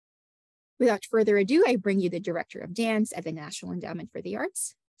Without further ado, I bring you the Director of Dance at the National Endowment for the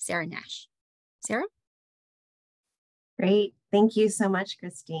Arts, Sarah Nash. Sarah? Great. Thank you so much,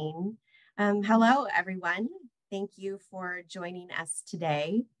 Christine. Hello, everyone. Thank you for joining us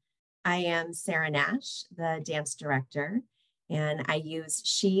today. I am Sarah Nash, the dance director, and I use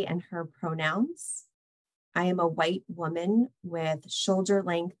she and her pronouns. I am a white woman with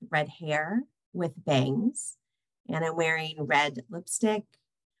shoulder-length red hair with bangs, and I'm wearing red lipstick,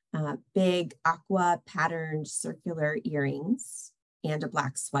 big aqua patterned circular earrings, and a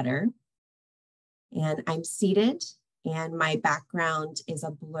black sweater. And I'm seated, and my background is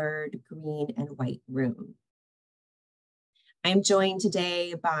a blurred green and white room. I'm joined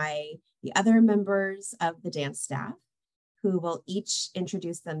today by the other members of the dance staff, who will each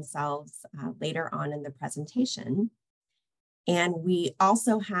introduce themselves later on in the presentation. And we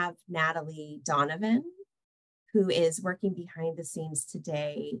also have Natalie Donovan, who is working behind the scenes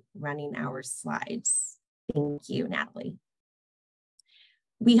today, running our slides. Thank you, Natalie.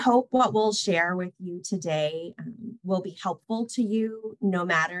 We hope what we'll share with you today will be helpful to you, no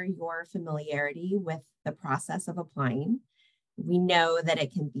matter your familiarity with the process of applying. We know that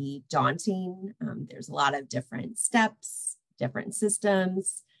it can be daunting. There's a lot of different steps, different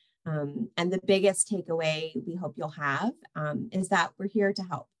systems. And the biggest takeaway we hope you'll have is that we're here to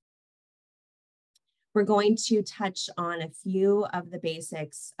help. We're going to touch on a few of the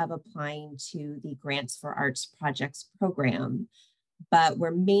basics of applying to the Grants for Arts Projects program, but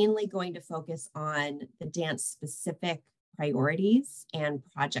we're mainly going to focus on the dance-specific priorities and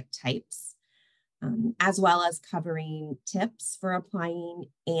project types, as well as covering tips for applying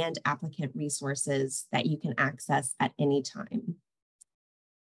and applicant resources that you can access at any time.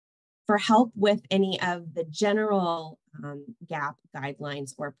 For help with any of the general GAP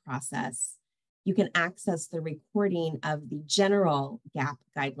guidelines or process, you can access the recording of the general GAP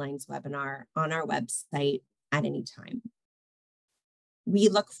guidelines webinar on our website at any time. We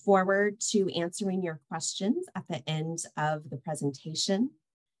look forward to answering your questions at the end of the presentation.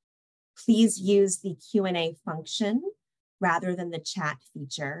 Please use the Q&A function rather than the chat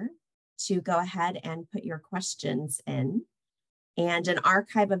feature to go ahead and put your questions in. And an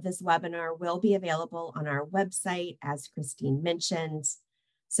archive of this webinar will be available on our website, as Christine mentioned,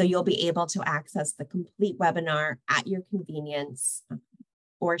 so you'll be able to access the complete webinar at your convenience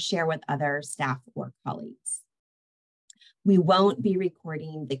or share with other staff or colleagues. We won't be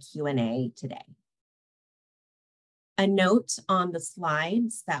recording the Q&A today. A note on the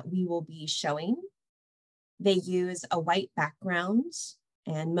slides that we will be showing: they use a white background,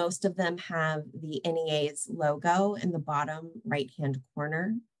 and most of them have the NEA's logo in the bottom right-hand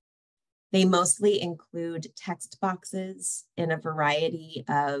corner. They mostly include text boxes in a variety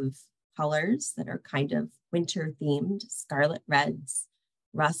of colors that are kind of winter themed: scarlet reds,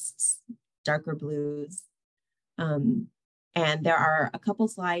 rusts, darker blues. And there are a couple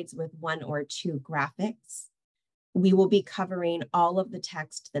slides with 1 or 2 graphics. We will be covering all of the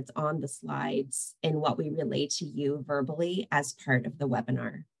text that's on the slides in what we relay to you verbally as part of the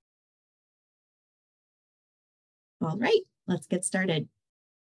webinar. All right, let's get started.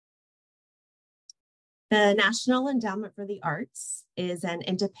 The National Endowment for the Arts is an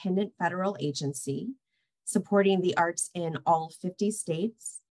independent federal agency supporting the arts in all 50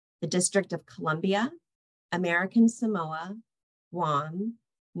 states, the District of Columbia, American Samoa, Guam,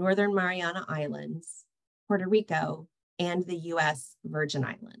 Northern Mariana Islands, Puerto Rico, and the US Virgin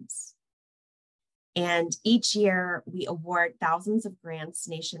Islands. And each year we award thousands of grants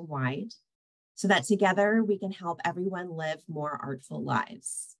nationwide so that together we can help everyone live more artful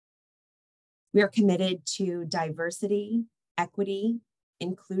lives. We are committed to diversity, equity,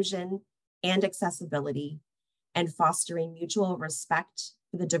 inclusion, and accessibility, and fostering mutual respect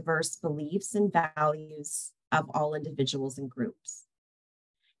for the diverse beliefs and values of all individuals and groups.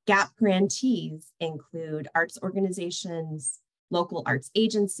 GAP grantees include arts organizations, local arts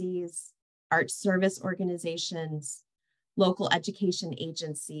agencies, arts service organizations, local education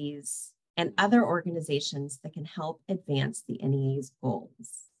agencies, and other organizations that can help advance the NEA's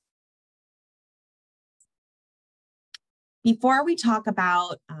goals. Before we talk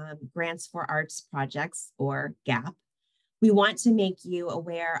about Grants for Arts Projects, or GAP, we want to make you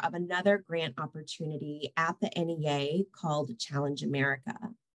aware of another grant opportunity at the NEA called Challenge America.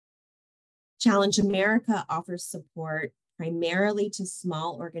 Challenge America offers support primarily to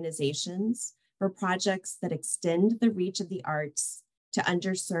small organizations for projects that extend the reach of the arts to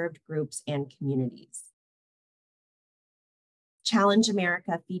underserved groups and communities. Challenge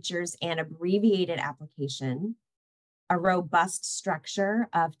America features an abbreviated application, a robust structure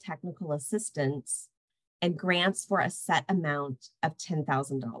of technical assistance, and grants for a set amount of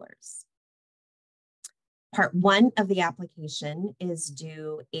 $10,000. Part 1 of the application is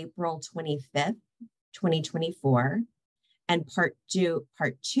due April 25th, 2024, and Part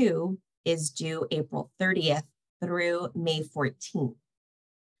 2 is due April 30th through May 14th.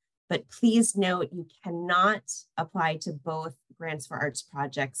 But please note, you cannot apply to both Grants for Arts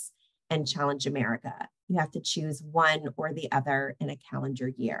Projects and Challenge America. You have to choose one or the other in a calendar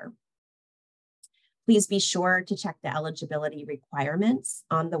year. Please be sure to check the eligibility requirements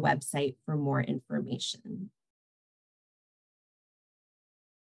on the website for more information.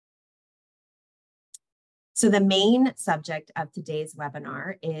 So the main subject of today's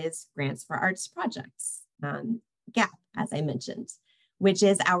webinar is Grants for Arts Projects, GAP, as I mentioned, which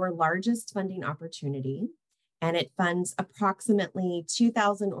is our largest funding opportunity, and it funds approximately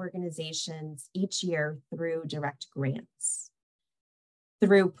 2,000 organizations each year through direct grants.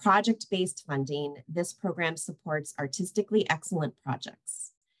 Through project-based funding, this program supports artistically excellent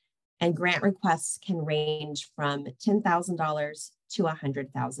projects, and grant requests can range from $10,000 to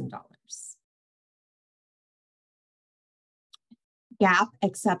 $100,000. GAP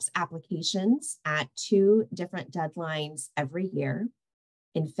accepts applications at 2 different deadlines every year,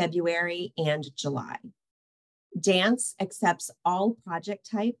 in February and July. Dance accepts all project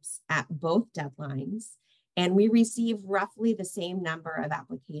types at both deadlines, and we receive roughly the same number of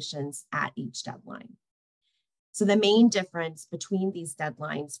applications at each deadline. So the main difference between these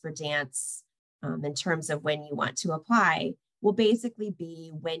deadlines for dance in terms of when you want to apply will basically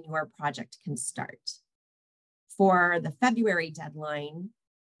be when your project can start. For the February deadline,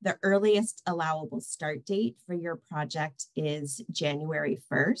 the earliest allowable start date for your project is January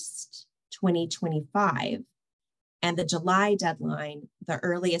 1st, 2025. And the July deadline, the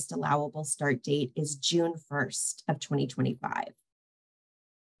earliest allowable start date is June 1st of 2025.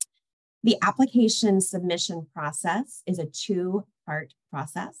 The application submission process is a 2-part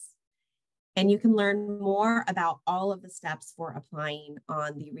process, and you can learn more about all of the steps for applying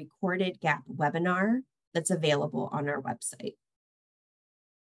on the recorded GAP webinar that's available on our website.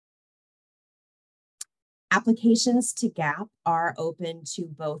 Applications to GAP are open to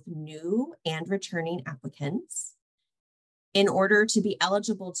both new and returning applicants. In order to be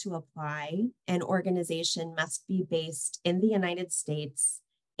eligible to apply, an organization must be based in the United States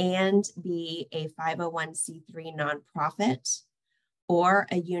and be a 501c3 nonprofit or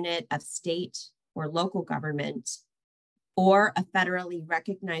a unit of state or local government or a federally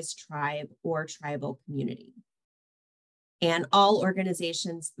recognized tribe or tribal community. And all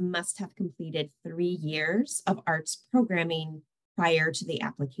organizations must have completed 3 years of arts programming prior to the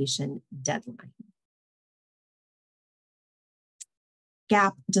application deadline.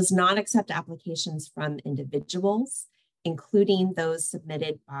 GAP does not accept applications from individuals, including those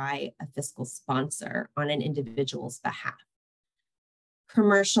submitted by a fiscal sponsor on an individual's behalf.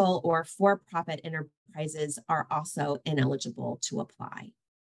 Commercial or for-profit enterprises are also ineligible to apply.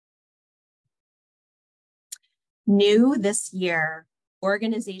 New this year,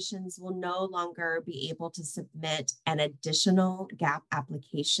 organizations will no longer be able to submit an additional GAP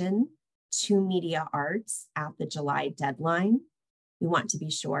application to Media Arts at the July deadline. We want to be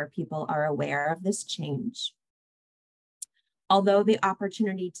sure people are aware of this change. Although the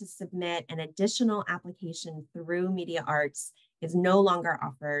opportunity to submit an additional application through Media Arts is no longer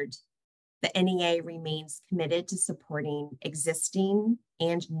offered, the NEA remains committed to supporting existing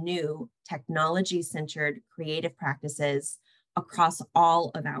and new technology-centered creative practices across all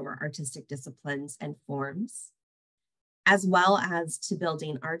of our artistic disciplines and forms, as well as to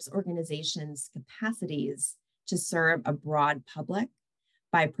building arts organizations' capacities to serve a broad public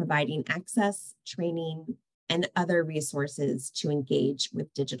by providing access, training, and other resources to engage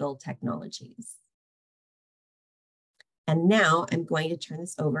with digital technologies. And now I'm going to turn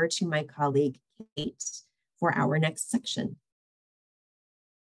this over to my colleague, Kate, for our next section.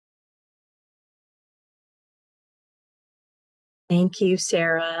 Thank you,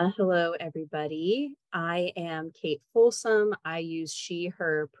 Sarah. Hello, everybody. I am Kate Folsom. I use she,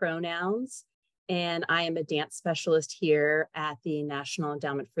 her pronouns, and I am a dance specialist here at the National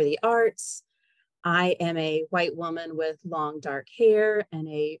Endowment for the Arts. I am a white woman with long dark hair and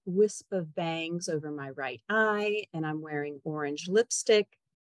a wisp of bangs over my right eye, and I'm wearing orange lipstick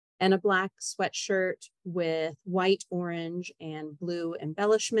and a black sweatshirt with white, orange, and blue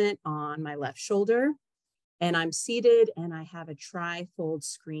embellishment on my left shoulder. And I'm seated and I have a tri-fold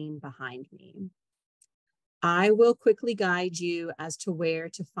screen behind me. I will quickly guide you as to where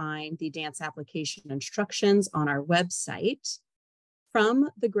to find the dance application instructions on our website. From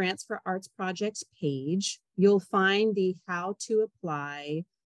the Grants for Arts Projects page, you'll find the How to Apply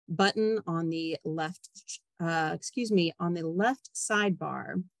button on the left on the left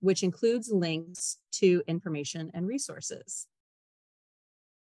sidebar, which includes links to information and resources.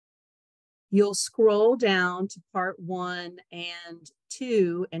 You'll scroll down to part 1 and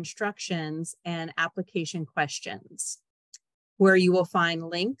 2, instructions and application questions, where you will find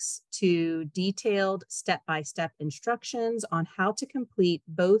links to detailed step-by-step instructions on how to complete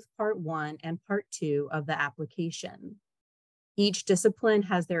both part 1 and part 2 of the application. Each discipline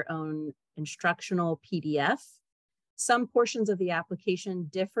has their own instructional PDF. Some portions of the application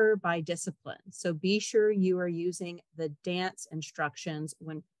differ by discipline, so be sure you are using the dance instructions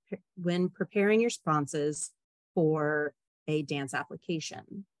when preparing your responses for a dance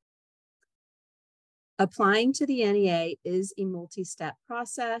application. Applying to the NEA is a multi-step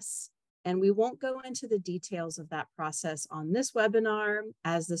process, and we won't go into the details of that process on this webinar,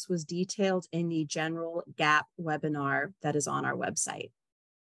 as this was detailed in the general GAP webinar that is on our website.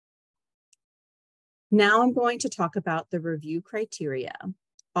 Now I'm going to talk about the review criteria.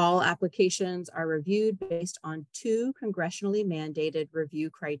 All applications are reviewed based on 2 congressionally mandated review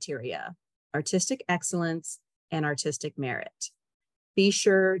criteria: artistic excellence and artistic merit. Be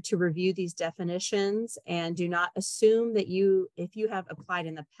sure to review these definitions and do not assume that if you have applied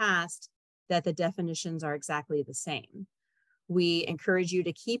in the past, that the definitions are exactly the same. We encourage you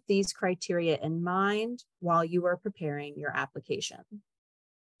to keep these criteria in mind while you are preparing your application.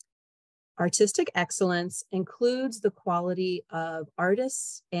 Artistic excellence includes the quality of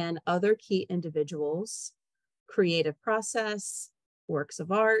artists and other key individuals, creative process, works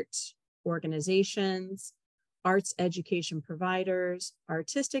of art, organizations, arts education providers,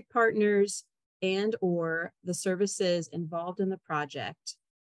 artistic partners, and/or the services involved in the project,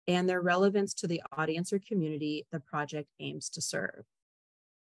 and their relevance to the audience or community the project aims to serve.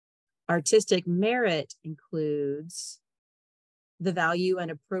 Artistic merit includes the value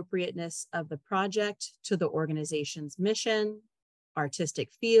and appropriateness of the project to the organization's mission,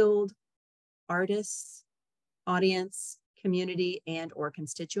 artistic field, artists, audience, community, and/or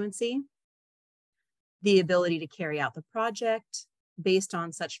constituency. The ability to carry out the project based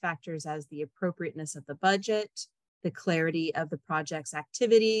on such factors as the appropriateness of the budget, the clarity of the project's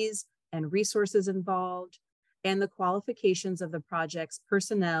activities and resources involved, and the qualifications of the project's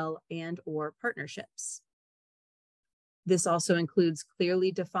personnel and/or partnerships. This also includes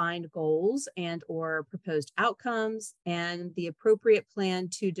clearly defined goals and/or proposed outcomes and the appropriate plan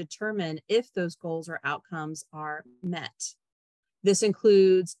to determine if those goals or outcomes are met. This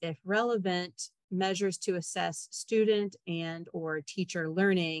includes, if relevant, measures to assess student and/or teacher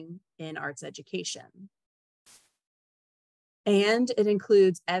learning in arts education. And it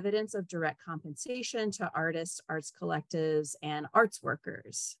includes evidence of direct compensation to artists, arts collectives, and arts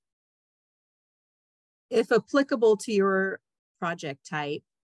workers. If applicable to your project type,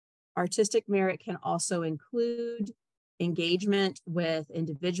 artistic merit can also include engagement with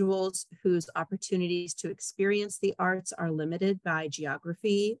individuals whose opportunities to experience the arts are limited by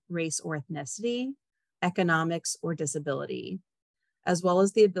geography, race or ethnicity, economics, or disability, as well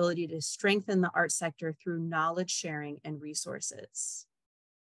as the ability to strengthen the arts sector through knowledge sharing and resources.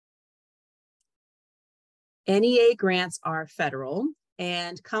 NEA grants are federal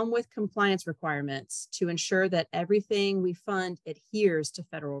and come with compliance requirements to ensure that everything we fund adheres to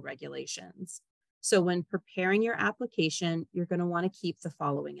federal regulations. So when preparing your application, you're going to want to keep the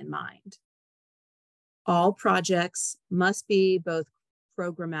following in mind. All projects must be both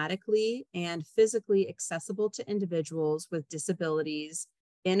programmatically and physically accessible to individuals with disabilities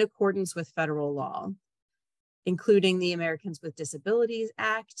in accordance with federal law, including the Americans with Disabilities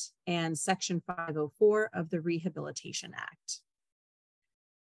Act and Section 504 of the Rehabilitation Act.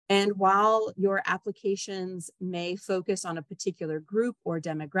 And while your applications may focus on a particular group or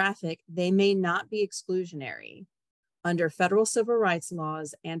demographic, they may not be exclusionary under federal civil rights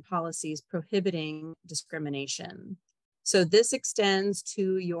laws and policies prohibiting discrimination. So this extends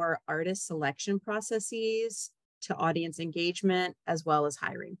to your artist selection processes, to audience engagement, as well as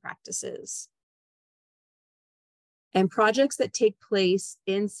hiring practices. And projects that take place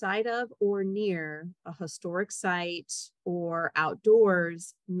inside of or near a historic site or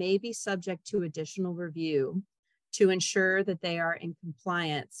outdoors may be subject to additional review to ensure that they are in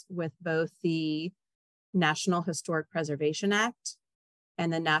compliance with both the National Historic Preservation Act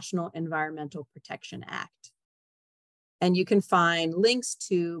and the National Environmental Protection Act. And you can find links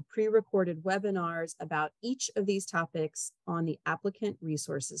to pre-recorded webinars about each of these topics on the applicant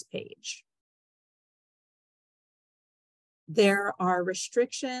resources page. There are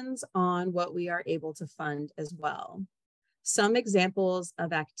restrictions on what we are able to fund as well. Some examples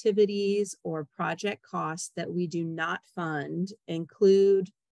of activities or project costs that we do not fund include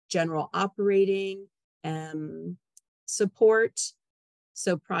general operating, Support.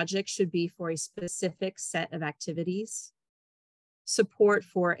 So projects should be for a specific set of activities. Support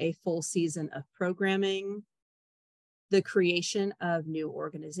for a full season of programming. The creation of new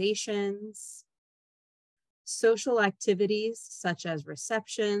organizations. Social activities such as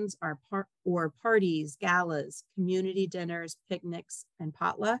receptions or parties, galas, community dinners, picnics, and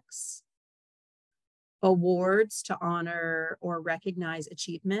potlucks. Awards to honor or recognize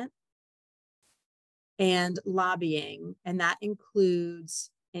achievement. And lobbying, and that includes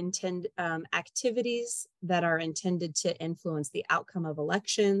activities that are intended to influence the outcome of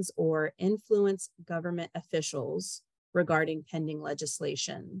elections or influence government officials regarding pending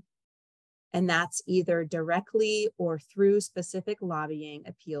legislation. And that's either directly or through specific lobbying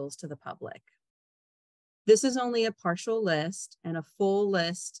appeals to the public. This is only a partial list, and a full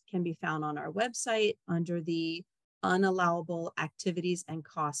list can be found on our website under the unallowable activities and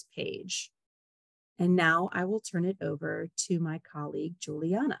costs page. And now I will turn it over to my colleague,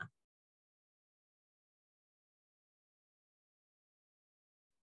 Juliana.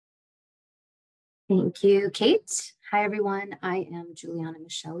 Thank you, Kate. Hi, everyone. I am Juliana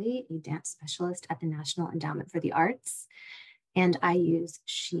Michelli, a dance specialist at the National Endowment for the Arts, and I use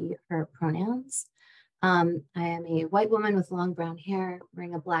she, her pronouns. I am a white woman with long brown hair,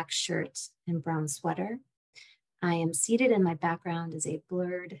 wearing a black shirt and brown sweater. I am seated and my background is a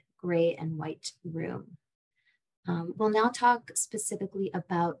blurred gray and white room. We'll now talk specifically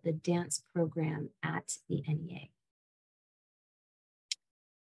about the dance program at the NEA.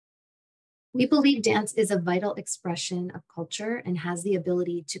 We believe dance is a vital expression of culture and has the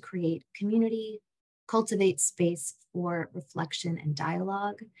ability to create community, cultivate space for reflection and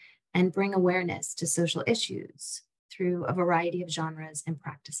dialogue, and bring awareness to social issues through a variety of genres and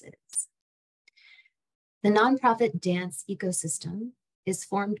practices. The nonprofit dance ecosystem is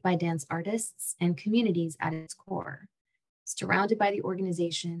formed by dance artists and communities at its core, surrounded by the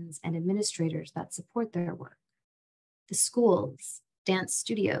organizations and administrators that support their work. The schools, dance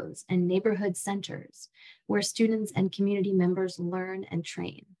studios, and neighborhood centers where students and community members learn and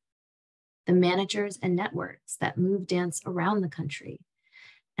train. The managers and networks that move dance around the country,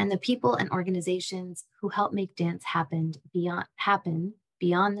 and the people and organizations who help make dance happen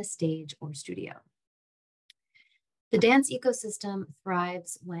beyond the stage or studio. The dance ecosystem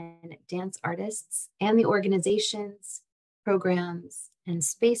thrives when dance artists and the organizations, programs, and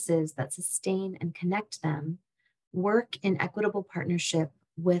spaces that sustain and connect them work in equitable partnership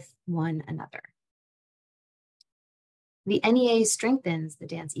with one another. The NEA strengthens the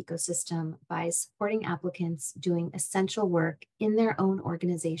dance ecosystem by supporting applicants doing essential work in their own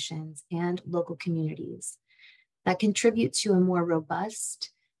organizations and local communities that contribute to a more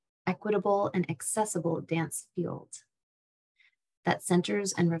robust, equitable, and accessible dance field that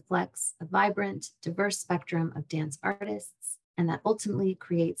centers and reflects a vibrant, diverse spectrum of dance artists, and that ultimately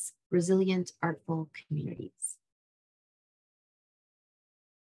creates resilient, artful communities.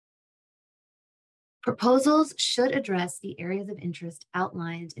 Proposals should address the areas of interest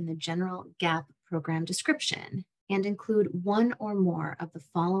outlined in the general GAP program description and include one or more of the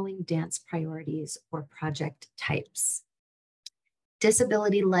following dance priorities or project types.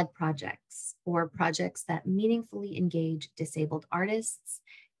 Disability-led projects, or projects that meaningfully engage disabled artists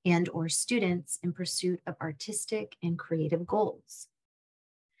and or students in pursuit of artistic and creative goals.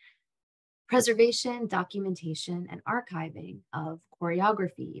 Preservation, documentation, and archiving of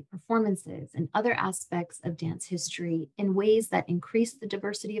choreography, performances, and other aspects of dance history in ways that increase the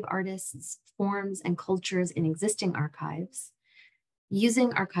diversity of artists, forms, and cultures in existing archives,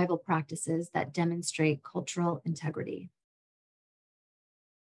 using archival practices that demonstrate cultural integrity.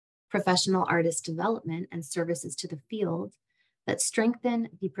 Professional artist development and services to the field that strengthen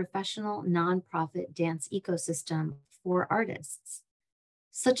the professional nonprofit dance ecosystem for artists,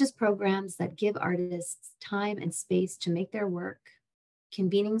 such as programs that give artists time and space to make their work,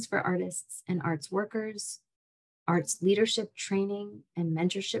 convenings for artists and arts workers, arts leadership training and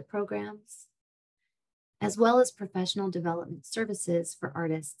mentorship programs, as well as professional development services for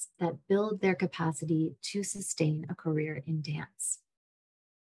artists that build their capacity to sustain a career in dance.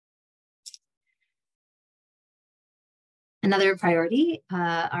 Another priority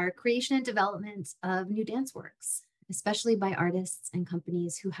are creation and development of new dance works, especially by artists and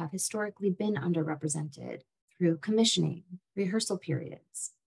companies who have historically been underrepresented through commissioning, rehearsal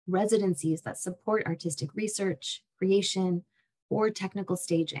periods, residencies that support artistic research, creation, or technical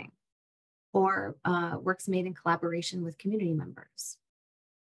staging, or works made in collaboration with community members.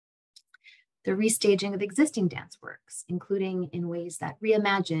 The restaging of existing dance works, including in ways that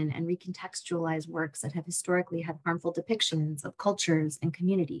reimagine and recontextualize works that have historically had harmful depictions of cultures and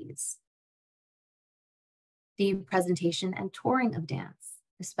communities. the presentation and touring of dance,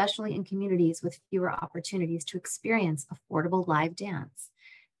 especially in communities with fewer opportunities to experience affordable live dance,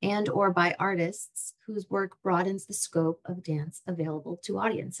 and or by artists whose work broadens the scope of dance available to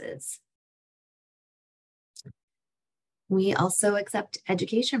audiences. We also accept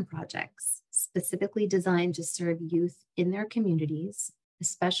education projects specifically designed to serve youth in their communities,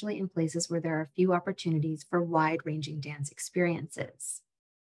 especially in places where there are few opportunities for wide-ranging dance experiences.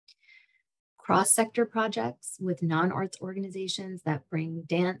 Cross-sector projects with non-arts organizations that bring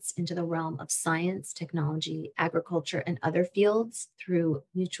dance into the realm of science, technology, agriculture, and other fields through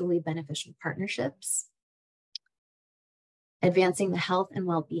mutually beneficial partnerships. Advancing the health and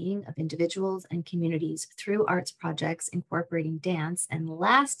well-being of individuals and communities through arts projects incorporating dance. And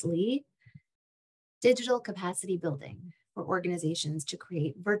lastly, digital capacity building for organizations to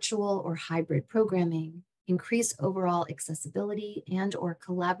create virtual or hybrid programming, increase overall accessibility, and or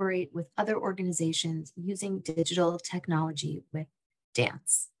collaborate with other organizations using digital technology with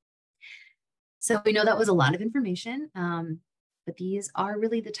dance. So we know that was a lot of information, but these are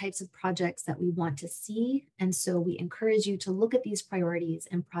really the types of projects that we want to see. And so we encourage you to look at these priorities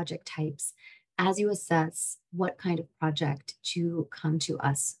and project types as you assess what kind of project to come to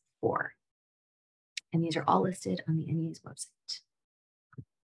us for. And these are all listed on the NEA's website.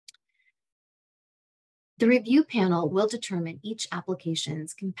 The review panel will determine each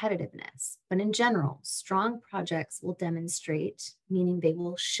application's competitiveness, but in general, strong projects will demonstrate, meaning they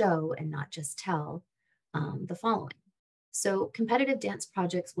will show and not just tell, the following. So competitive dance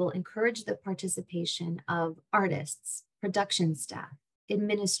projects will encourage the participation of artists, production staff,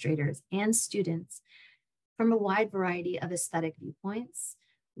 administrators, and students from a wide variety of aesthetic viewpoints,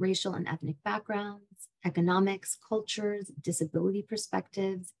 racial and ethnic backgrounds, economics, cultures, disability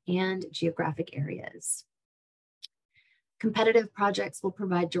perspectives, and geographic areas. Competitive projects will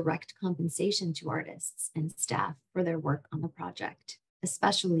provide direct compensation to artists and staff for their work on the project,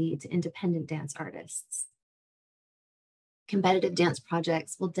 especially to independent dance artists. Competitive dance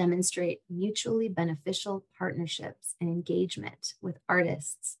projects will demonstrate mutually beneficial partnerships and engagement with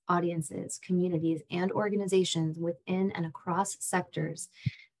artists, audiences, communities, and organizations within and across sectors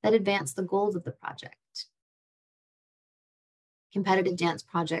that advance the goals of the project. Competitive dance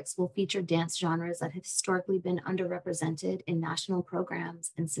projects will feature dance genres that have historically been underrepresented in national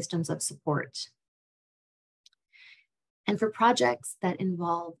programs and systems of support. And for projects that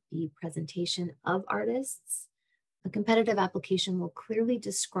involve the presentation of artists, a competitive application will clearly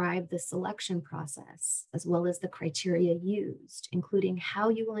describe the selection process as well as the criteria used, including how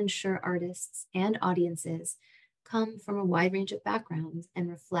you will ensure artists and audiences come from a wide range of backgrounds and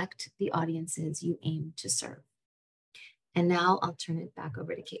reflect the audiences you aim to serve. And now I'll turn it back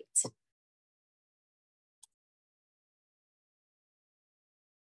over to Kate.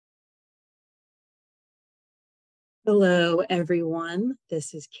 Hello, everyone.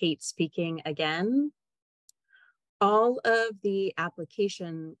 This is Kate speaking again. All of the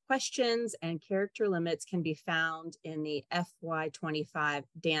application questions and character limits can be found in the FY25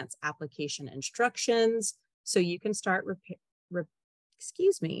 dance application instructions, so you can start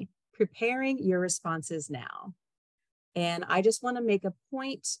preparing your responses now. And I just want to make a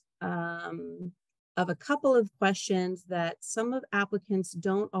point of a couple of questions that some of applicants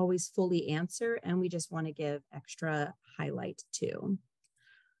don't always fully answer, and we just want to give extra highlight to.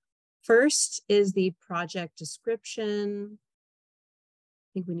 First is the project description. I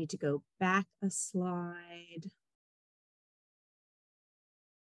think we need to go back a slide.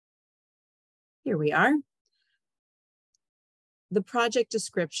 Here we are. The project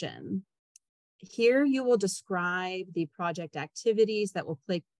description. Here you will describe the project activities that will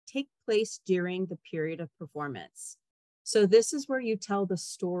take place during the period of performance. So this is where you tell the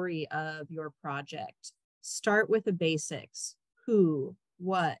story of your project. Start with the basics: who,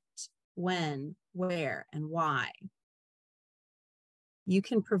 what, when, where, and why. You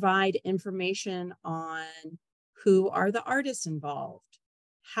can provide information on who are the artists involved,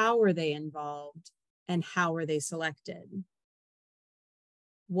 how are they involved, and how are they selected.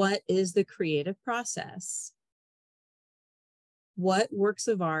 What is the creative process? What works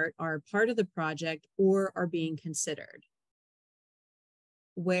of art are part of the project or are being considered?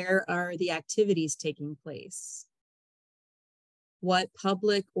 Where are the activities taking place? What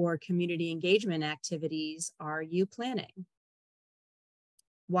public or community engagement activities are you planning?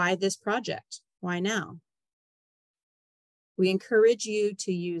 Why this project? Why now? We encourage you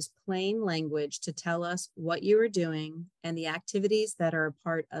to use plain language to tell us what you are doing and the activities that are a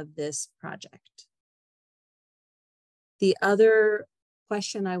part of this project. The other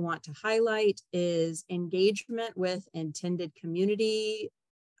question I want to highlight is engagement with intended community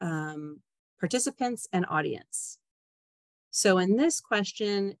participants, and audience. So in this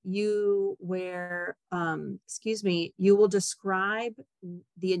question, you will describe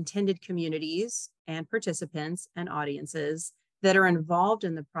the intended communities and participants and audiences that are involved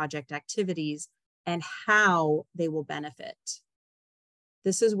in the project activities and how they will benefit.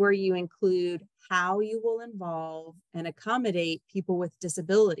 This is where you include how you will involve and accommodate people with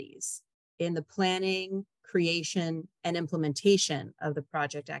disabilities in the planning, creation, and implementation of the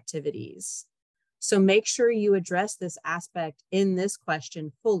project activities. So make sure you address this aspect in this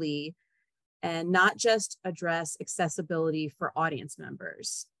question fully and not just address accessibility for audience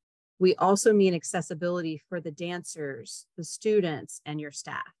members. We also mean accessibility for the dancers, the students, and your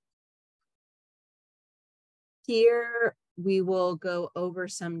staff. Here, we will go over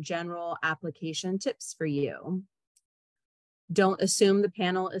some general application tips for you. Don't assume the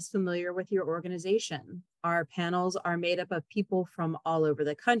panel is familiar with your organization. Our panels are made up of people from all over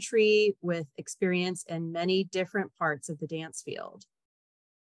the country with experience in many different parts of the dance field.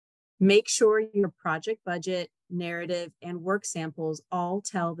 Make sure your project budget, narrative, and work samples all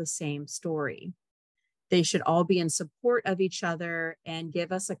tell the same story. They should all be in support of each other and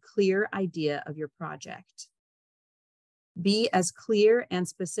give us a clear idea of your project. Be as clear and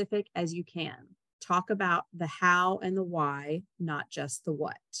specific as you can. Talk about the how and the why, not just the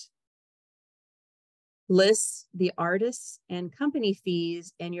what. List the artists and company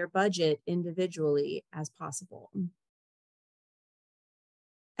fees in your budget individually as possible.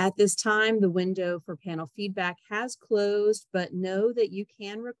 At this time, the window for panel feedback has closed, but know that you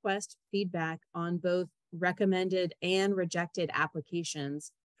can request feedback on both recommended and rejected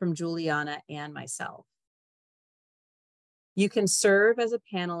applications from Juliana and myself. You can serve as a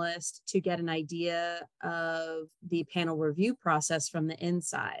panelist to get an idea of the panel review process from the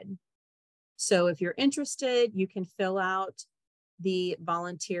inside. So if you're interested, you can fill out the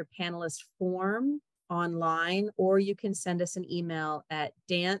volunteer panelist form online, or you can send us an email at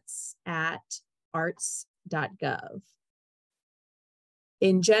dance@arts.gov.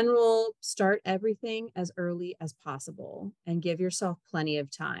 In general, start everything as early as possible and give yourself plenty of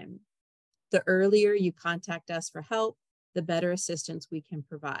time. The earlier you contact us for help, the better assistance we can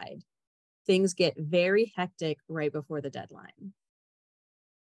provide. Things get very hectic right before the deadline.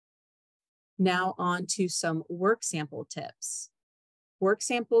 Now on to some work sample tips. Work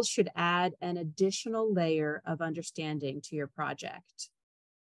samples should add an additional layer of understanding to your project.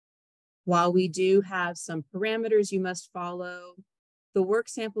 While we do have some parameters you must follow, the work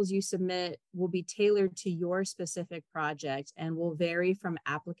samples you submit will be tailored to your specific project and will vary from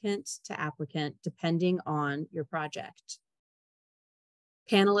applicant to applicant depending on your project.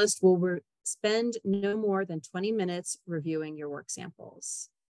 Panelists will spend no more than 20 minutes reviewing your work samples.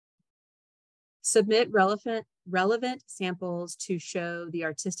 Submit relevant samples to show the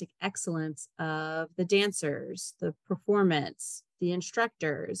artistic excellence of the dancers, the performance, the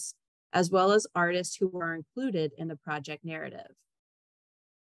instructors, as well as artists who are included in the project narrative.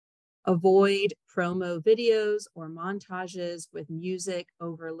 Avoid promo videos or montages with music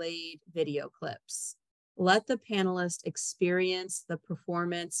overlaid video clips. Let the panelists experience the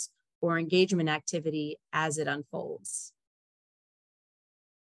performance or engagement activity as it unfolds.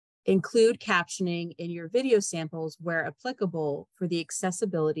 Include captioning in your video samples where applicable for the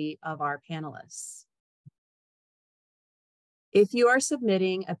accessibility of our panelists. If you are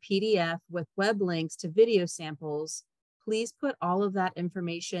submitting a PDF with web links to video samples, please put all of that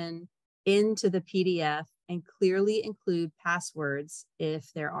information into the PDF and clearly include passwords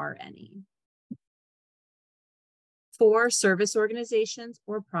if there are any. For service organizations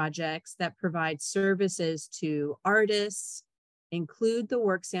or projects that provide services to artists, include the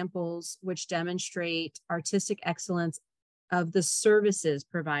work samples which demonstrate artistic excellence of the services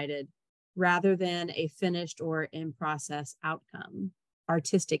provided rather than a finished or in-process outcome,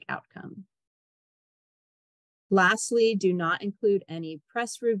 artistic outcome. Lastly, do not include any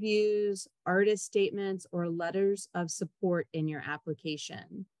press reviews, artist statements, or letters of support in your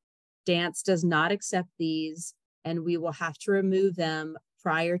application. Dance does not accept these, and we will have to remove them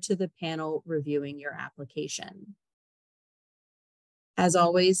prior to the panel reviewing your application. As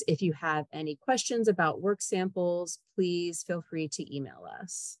always, if you have any questions about work samples, please feel free to email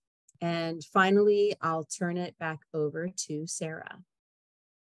us. And finally, I'll turn it back over to Sarah.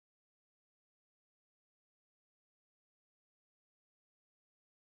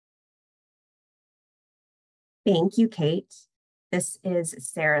 Thank you, Kate. This is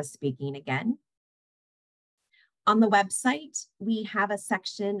Sarah speaking again. On the website, we have a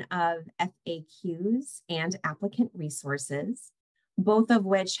section of FAQs and applicant resources, both of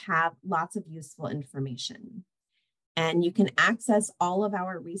which have lots of useful information. And you can access all of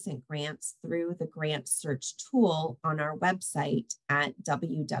our recent grants through the grant search tool on our website at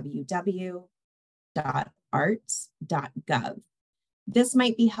www.arts.gov. This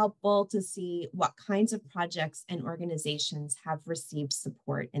might be helpful to see what kinds of projects and organizations have received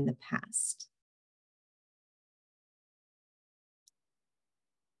support in the past.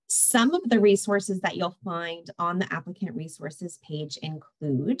 Some of the resources that you'll find on the applicant resources page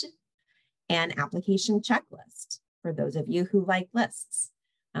include an application checklist for those of you who like lists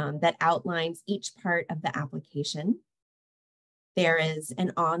that outlines each part of the application. There is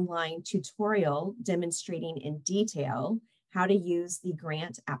an online tutorial demonstrating in detail how to use the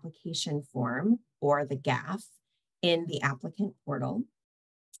grant application form, or the GAF, in the applicant portal.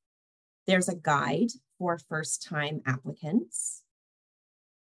 There's a guide for first-time applicants.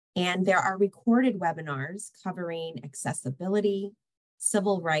 And there are recorded webinars covering accessibility,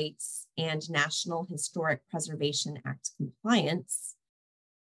 civil rights, and National Historic Preservation Act compliance.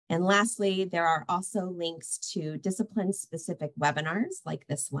 And lastly, there are also links to discipline-specific webinars like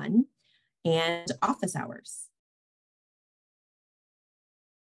this one and office hours.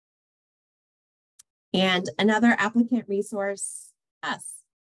 And another applicant resource, us.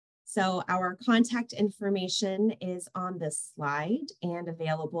 So our contact information is on this slide and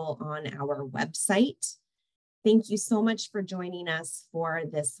available on our website. Thank you so much for joining us for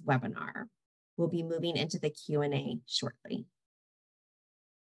this webinar. We'll be moving into the Q&A shortly.